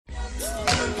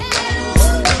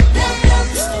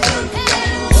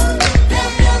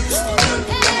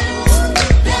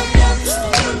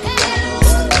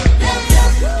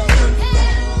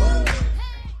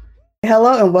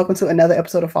and welcome to another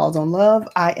episode of Falls on Love.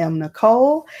 I am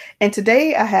Nicole, and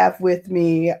today I have with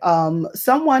me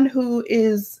someone who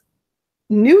is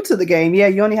new to the game. Yeah,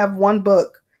 you only have one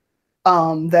book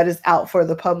that is out for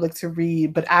the public to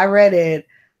read, but I read it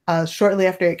shortly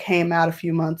after it came out a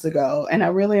few months ago, and I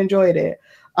really enjoyed it.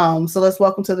 So let's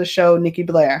welcome to the show, Nikki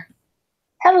Blaire.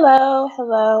 Hello.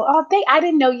 Oh, I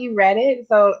didn't know you read it,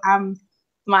 so I'm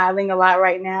smiling a lot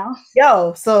right now.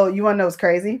 Yo, so you want to know what's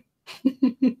crazy?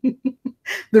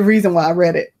 The reason why I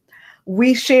read it.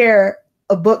 We share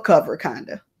a book cover, kind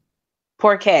of.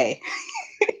 Poor Kay.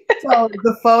 So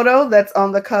the photo that's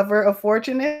on the cover of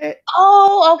Fortunate.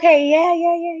 Oh, okay.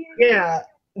 Yeah,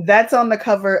 that's on the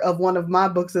cover of one of my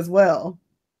books as well.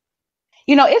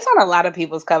 You know, it's on a lot of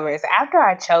people's covers. After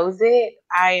I chose it,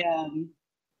 I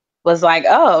was like,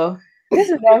 oh, this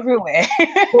is everywhere.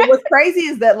 But what's crazy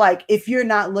is that, like, if you're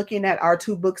not looking at our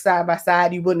two books side by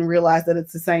side, you wouldn't realize that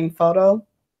it's the same photo.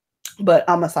 But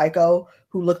I'm a psycho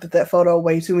who looked at that photo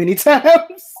way too many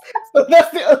times. So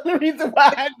that's the only reason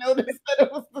why I noticed that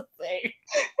it was the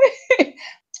same.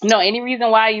 No, any reason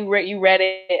why you read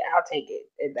it, I'll take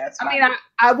it. That's fine. I mean,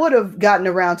 I would have gotten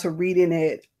around to reading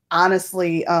it,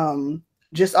 honestly,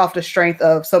 just off the strength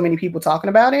of so many people talking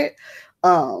about it.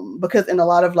 Because in a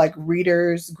lot of like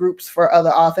readers groups for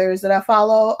other authors that I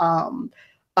follow,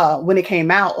 when it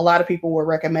came out, a lot of people were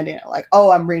recommending it, like,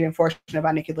 oh, I'm reading Fortunate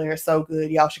by Nikki Blaire, so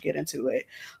good, y'all should get into it.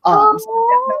 So I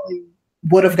definitely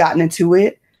would have gotten into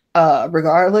it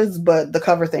regardless, but the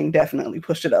cover thing definitely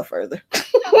pushed it up further.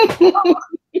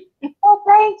 Oh,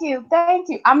 thank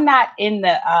you. I'm not in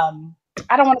the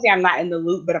I don't want to say I'm not in the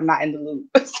loop, but I'm not in the loop.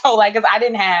 So like, because I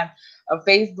didn't have a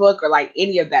Facebook or like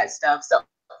any of that stuff, so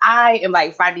I am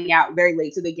like finding out very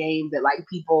late to the game that like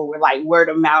people were like word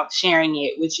of mouth sharing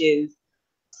it, which is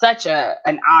such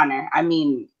an honor. I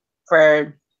mean,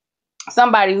 for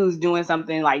somebody who's doing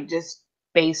something like just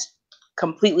based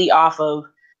completely off of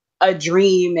a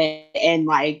dream and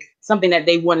like something that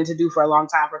they wanted to do for a long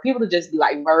time, for people to just be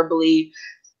like verbally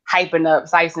hyping up,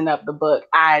 sizing up the book,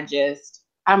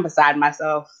 I'm beside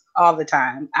myself all the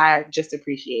time. I just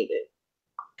appreciate it.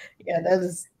 Yeah, that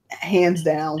is hands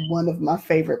down one of my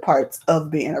favorite parts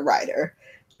of being a writer,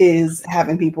 is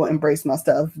having people embrace my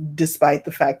stuff despite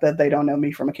the fact that they don't know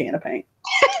me from a can of paint.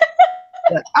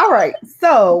 But, all right,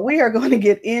 so we are going to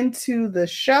get into the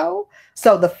show.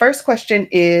 So the first question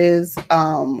is,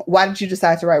 why did you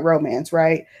decide to write romance,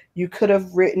 right? You could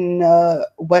have written a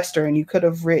Western, you could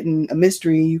have written a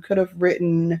mystery, you could have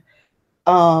written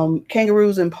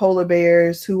kangaroos and polar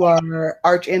bears who are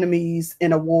arch enemies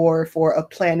in a war for a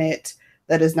planet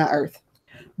that is not Earth.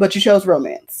 But you chose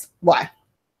romance. Why?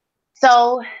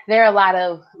 So there are a lot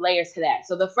of layers to that.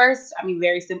 So the first,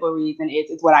 very simple reason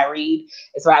is it's what I read.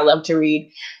 It's what I love to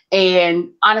read. And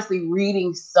honestly,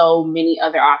 reading so many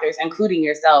other authors, including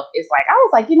yourself, it's like, I was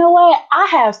like, you know what? I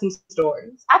have some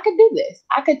stories. I could do this.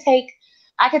 I could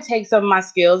take some of my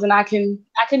skills and I can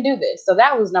do this. So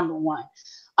that was number one.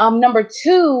 Number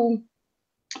two,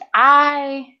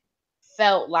 I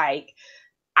felt like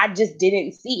I just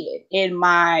didn't see it in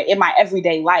my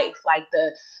everyday life. Like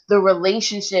the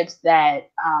relationships that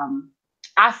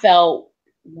I felt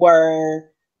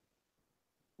were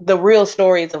the real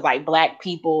stories of like Black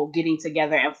people getting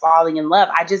together and falling in love.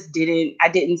 I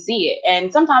didn't see it.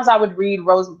 And sometimes I would read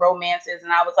romances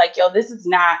and I was like, yo, this is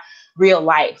not real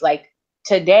life. Like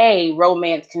today,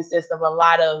 romance consists of a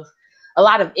lot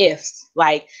of ifs,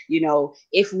 like,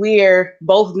 if we're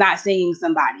both not seeing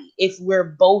somebody, if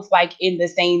we're both like in the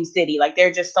same city, like there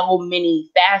are just so many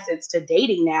facets to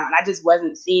dating now. And I just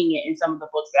wasn't seeing it in some of the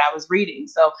books that I was reading.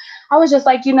 So I was just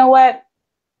like, you know what?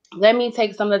 Let me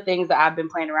take some of the things that I've been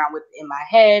playing around with in my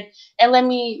head and let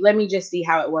me just see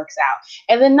how it works out.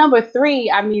 And then number three,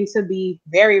 to be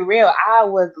very real, I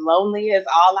was lonely as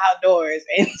all outdoors.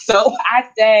 And so I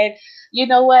said, you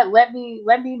know what, let me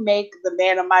make the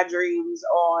man of my dreams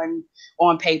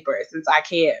on paper, since I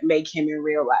can't make him in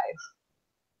real life.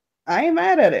 I ain't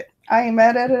mad at it. I ain't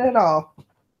mad at it at all.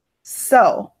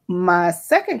 So my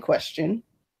second question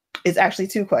is actually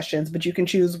two questions, but you can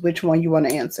choose which one you want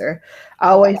to answer. I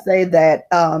always say that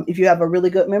if you have a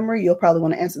really good memory, you'll probably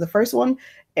want to answer the first one.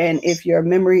 And if your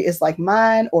memory is like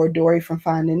mine or Dory from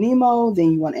Finding Nemo,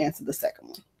 then you want to answer the second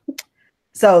one.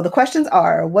 So the questions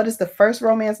are, what is the first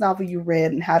romance novel you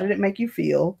read and how did it make you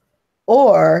feel?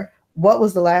 Or what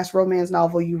was the last romance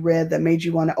novel you read that made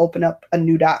you want to open up a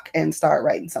new doc and start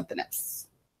writing something else?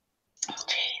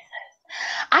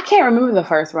 I can't remember the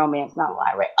first romance novel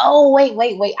I read. Oh, wait.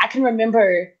 I can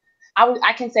remember.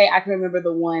 I can say I can remember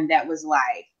the one that was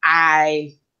like,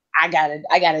 I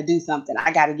gotta do something.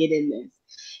 I gotta get in this.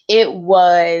 It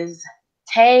was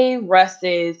Tay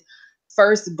Russ's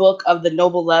first book of the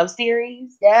Noble Love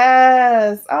series.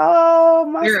 Yes. Oh,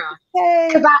 my Girl. God.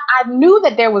 Because I knew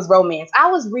that there was romance.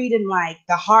 I was reading like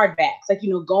the hardbacks, like,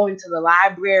 going to the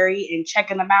library and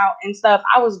checking them out and stuff.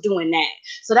 I was doing that.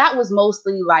 So that was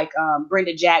mostly like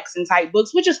Brenda Jackson type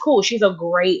books, which is cool. She's a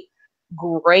great,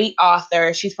 great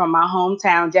author. She's from my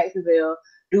hometown, Jacksonville,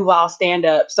 Duval stand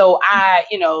up. So I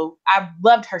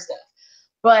loved her stuff.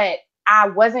 But I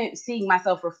wasn't seeing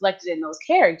myself reflected in those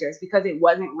characters because it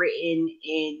wasn't written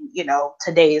in,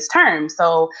 today's terms.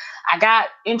 So I got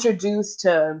introduced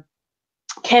to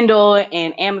Kindle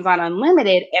and Amazon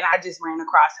Unlimited, and I just ran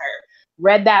across her,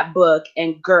 read that book,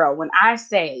 and girl, when I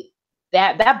say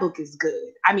that book is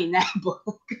good, I mean that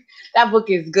book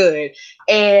is good.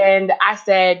 And I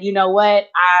said, you know what,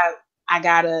 I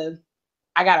gotta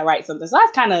write something. So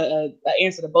that's kind of an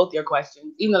answer to both your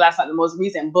questions, even though that's not the most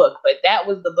recent book. But that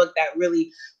was the book that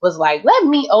really was like, let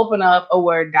me open up a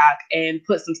Word doc and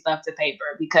put some stuff to paper,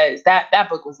 because that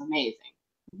book was amazing.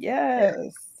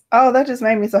 Yes. Oh, that just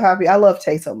made me so happy. I love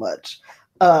Tay so much.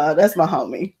 That's my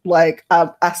homie. Like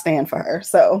I stand for her.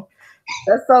 So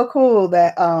that's so cool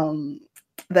that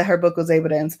that her book was able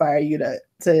to inspire you to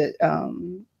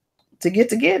get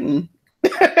to getting.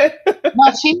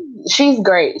 No, she's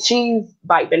great. She's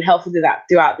like been helpful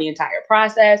throughout the entire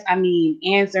process. I mean,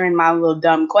 answering my little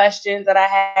dumb questions that I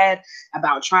had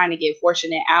about trying to get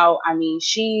Fortunate out. I mean,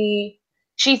 she's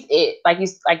it. Like you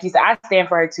said, I stand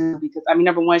for her too, because I mean,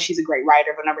 number one, she's a great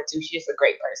writer, but number two, she's just a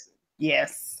great person.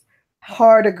 Yes.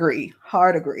 Hard agree.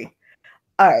 All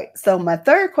right. So my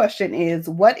third question is,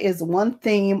 what is one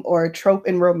theme or a trope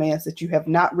in romance that you have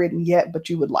not written yet, but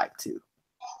you would like to?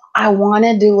 I want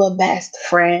to do a best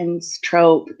friends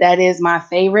trope. That is my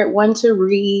favorite one to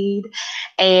read.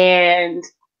 And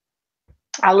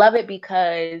I love it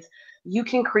because you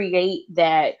can create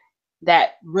that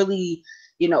really,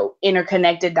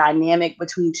 interconnected dynamic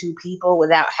between two people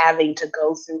without having to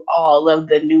go through all of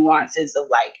the nuances of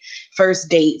like first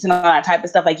dates and all that type of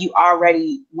stuff. Like, you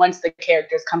already, once the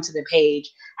characters come to the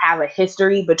page, have a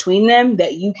history between them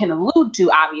that you can allude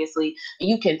to, obviously, and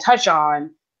you can touch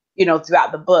on,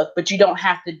 throughout the book, but you don't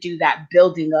have to do that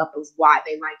building up of why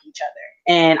they like each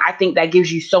other. And I think that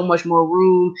gives you so much more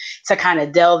room to kind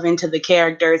of delve into the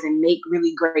characters and make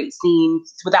really great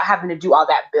scenes without having to do all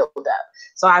that build up.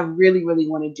 So I really, really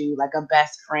want to do like a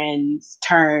best friends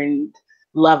turned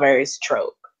lovers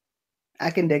trope. I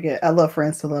can dig it. I love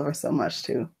Friends to Lovers so much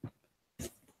too.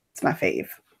 It's my fave.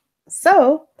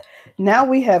 So now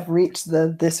we have reached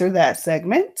the this or that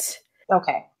segment.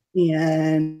 Okay.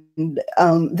 And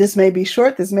this may be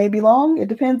short, this may be long. It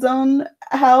depends on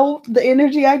how the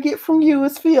energy I get from you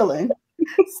is feeling.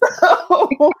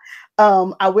 So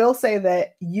I will say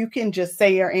that you can just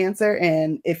say your answer,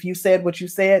 and if you said what you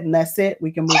said and that's it,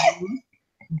 we can move on.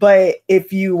 But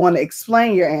if you want to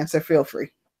explain your answer, feel free.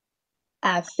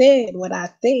 I said what I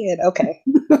said. Okay.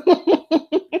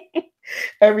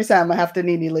 Every time I have to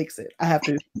Nene leaks it. I have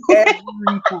to every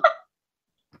time.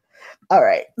 All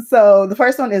right. So the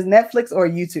first one is Netflix or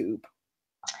YouTube?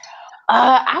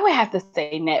 I would have to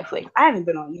say Netflix. I haven't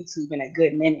been on YouTube in a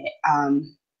good minute.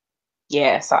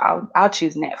 Yeah, so I'll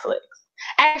choose Netflix.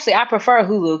 Actually, I prefer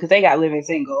Hulu because they got Living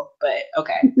Single, but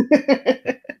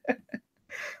okay.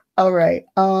 All right.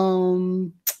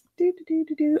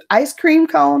 Ice cream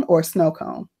cone or snow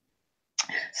cone?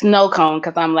 Snow cone,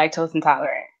 because I'm lactose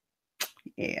intolerant.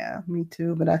 Yeah, me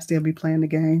too, but I still be playing the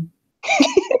game.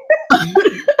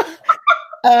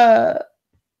 A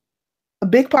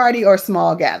big party or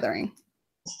small gathering?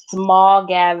 Small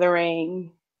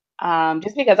gathering.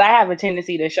 Just because I have a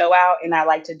tendency to show out, and I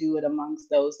like to do it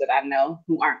amongst those that I know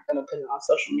who aren't going to put it on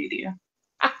social media.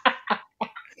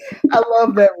 I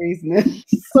love that reasoning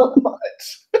so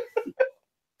much.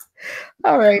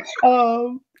 All right.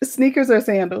 Sneakers or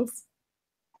sandals?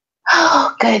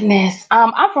 Oh, goodness.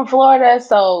 I'm from Florida,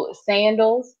 so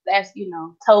sandals, that's,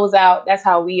 toes out. That's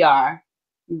how we are.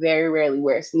 We very rarely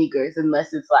wear sneakers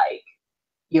unless it's like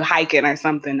you're hiking or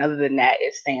something. Other than that,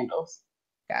 it's sandals.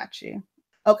 Got you.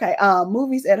 Okay.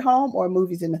 Movies at home or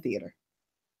movies in the theater?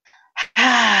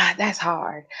 That's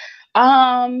hard.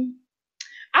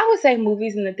 I would say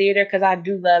movies in the theater because I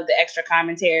do love the extra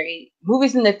commentary.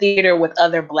 Movies in the theater with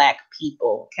other Black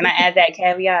people. Can I add that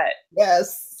caveat?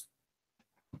 Yes.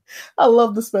 I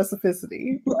love the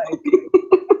specificity. Like,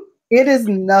 it is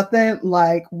nothing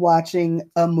like watching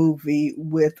a movie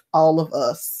with all of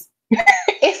us.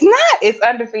 It's not. It's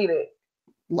undefeated.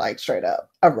 Like, straight up.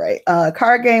 All right.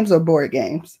 Card games or board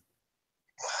games?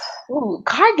 Ooh,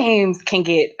 card games can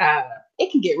get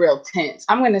real tense.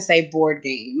 I'm gonna say board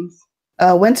games.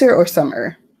 Winter or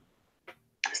summer?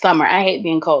 Summer. I hate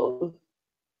being cold.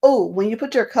 Oh, when you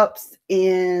put your cups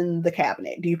in the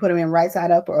cabinet, do you put them in right side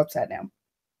up or upside down?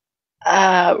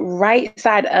 Right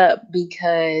side up,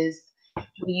 because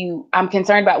I'm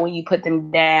concerned about when you put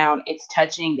them down, it's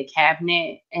touching the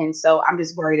cabinet. And so I'm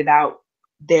just worried about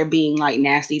there being like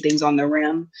nasty things on the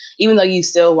rim, even though you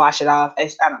still wash it off. I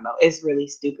don't know. It's really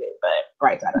stupid, but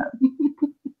right side up.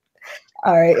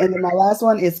 All right. And then my last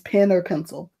one is pen or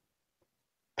pencil.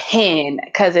 Pen,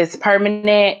 because it's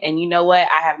permanent. And you know what?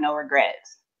 I have no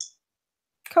regrets.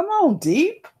 Come on,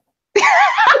 deep.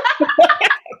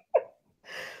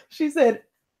 She said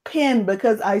pen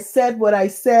because I said what I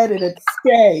said and it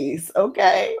stays.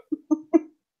 Okay.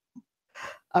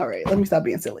 All right. Let me stop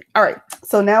being silly. All right.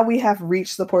 So now we have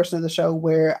reached the portion of the show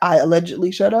where I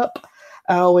allegedly shut up.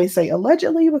 I always say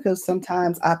allegedly because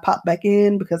sometimes I pop back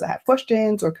in because I have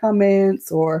questions or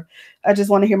comments or I just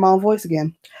want to hear my own voice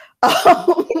again.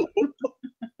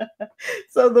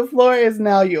 So the floor is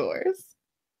now yours.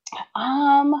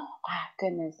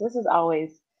 Goodness, this is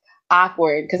always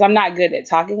awkward because I'm not good at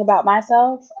talking about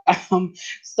myself.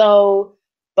 So,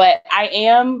 but I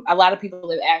am. A lot of people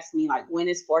have asked me like, when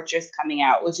is Fortress coming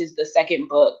out, which is the second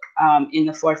book in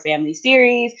the Four Family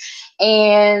series,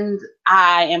 and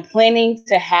I am planning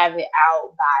to have it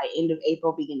out by end of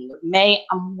April, beginning of May.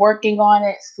 I'm working on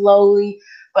it slowly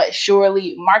but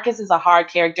surely. Marcus is a hard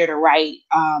character to write.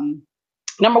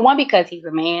 Number one, because he's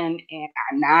a man and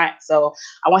I'm not. So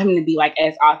I want him to be like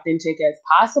as authentic as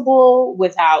possible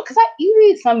without, because you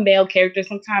read some male characters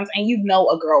sometimes and you know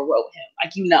a girl wrote him,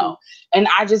 like, you know, and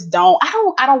I just I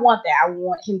don't want that. I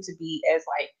want him to be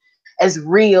as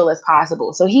real as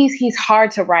possible. So he's hard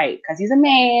to write because he's a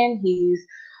man. He's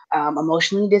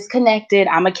emotionally disconnected.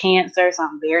 I'm a Cancer, so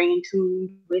I'm very in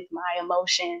tune with my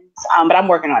emotions, but I'm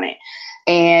working on it.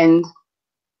 And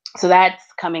so that's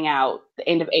coming out the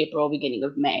end of April, beginning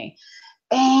of May.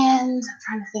 And I'm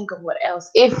trying to think of what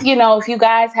else. If you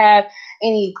guys have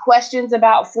any questions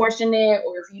about Fortunate,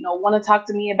 or if want to talk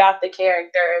to me about the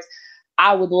characters,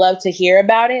 I would love to hear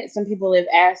about it. Some people have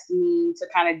asked me to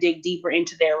kind of dig deeper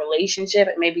into their relationship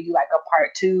and maybe do like a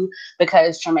part 2,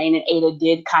 because Tremaine and Ada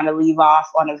did kind of leave off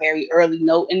on a very early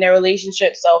note in their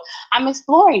relationship. So I'm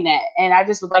exploring that. And I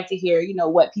just would like to hear,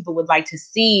 what people would like to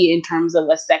see in terms of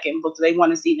a second book. Do they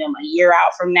want to see them a year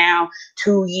out from now,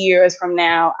 2 years from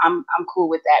now? I'm cool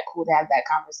with that. Cool to have that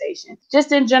conversation.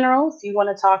 Just in general, if you want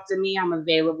to talk to me, I'm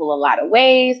available a lot of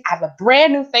ways. I have a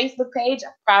brand new Facebook page.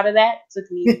 I'm proud of that. It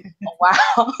took me a while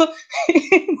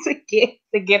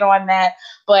to get on that,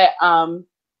 but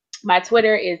my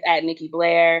Twitter is at Nikki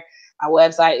Blaire. My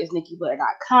website is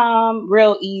nikkiblaire.com.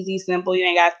 Real easy, simple. You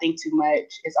ain't gotta think too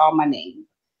much. It's all my name.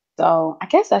 So I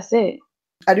guess that's it.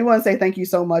 I do want to say thank you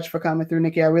so much for coming through,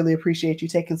 Nikki. I really appreciate you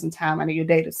taking some time out of your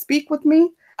day to speak with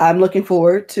me. I'm looking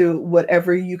forward to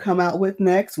whatever you come out with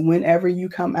next, whenever you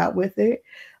come out with it.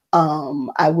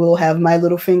 I will have my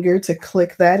little finger to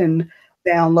click that and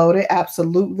download it.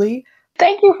 Absolutely.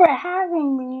 Thank you for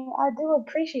having me. I do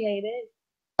appreciate it.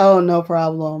 Oh, no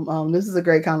problem. This is a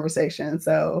great conversation.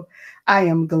 So I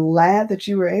am glad that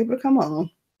you were able to come on.